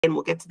and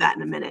we'll get to that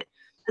in a minute.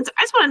 And so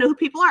I just want to know who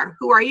people are.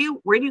 Who are you?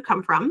 Where do you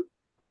come from?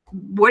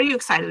 What are you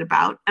excited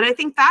about? And I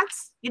think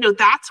that's,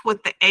 that's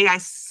what the AI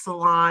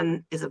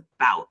salon is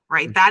about,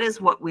 right? That is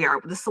what we are.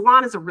 The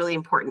salon is a really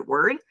important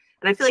word.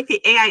 And I feel like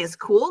the AI is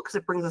cool because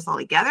it brings us all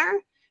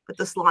together, but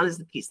the salon is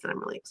the piece that I'm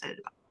really excited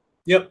about.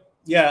 Yep.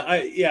 Yeah,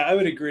 I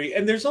would agree.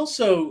 And there's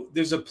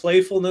a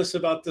playfulness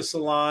about the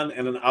salon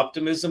and an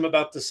optimism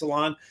about the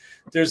salon.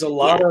 There's a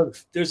lot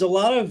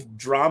of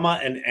drama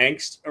and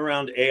angst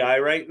around AI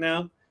right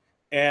now.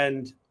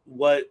 And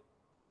what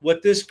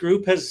this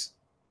group has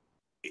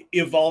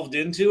evolved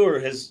into, or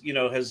has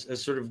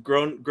sort of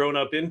grown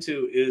up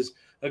into, is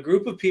a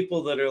group of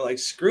people that are like,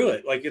 screw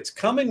it, like it's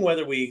coming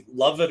whether we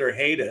love it or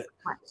hate it,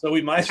 so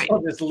we might as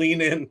well just lean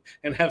in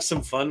and have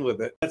some fun with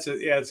it. It's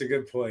a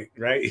good point,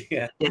 right?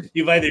 Yeah.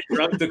 You've either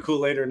drunk the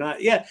Kool-Aid or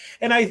not. Yeah.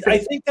 And I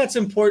think that's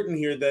important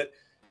here,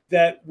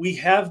 that we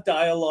have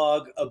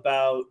dialogue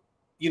about,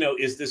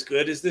 is this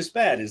good, is this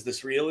bad, is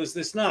this real, is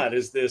this not,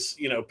 is this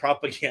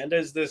propaganda,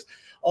 is this,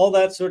 all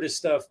that sort of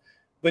stuff,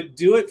 but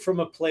do it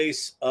from a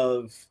place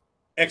of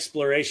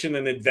exploration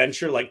and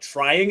adventure, like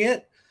trying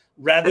it,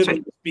 rather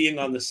than being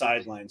on the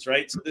sidelines,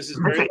 right? So this is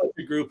very much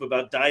a group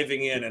about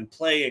diving in and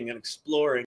playing and exploring.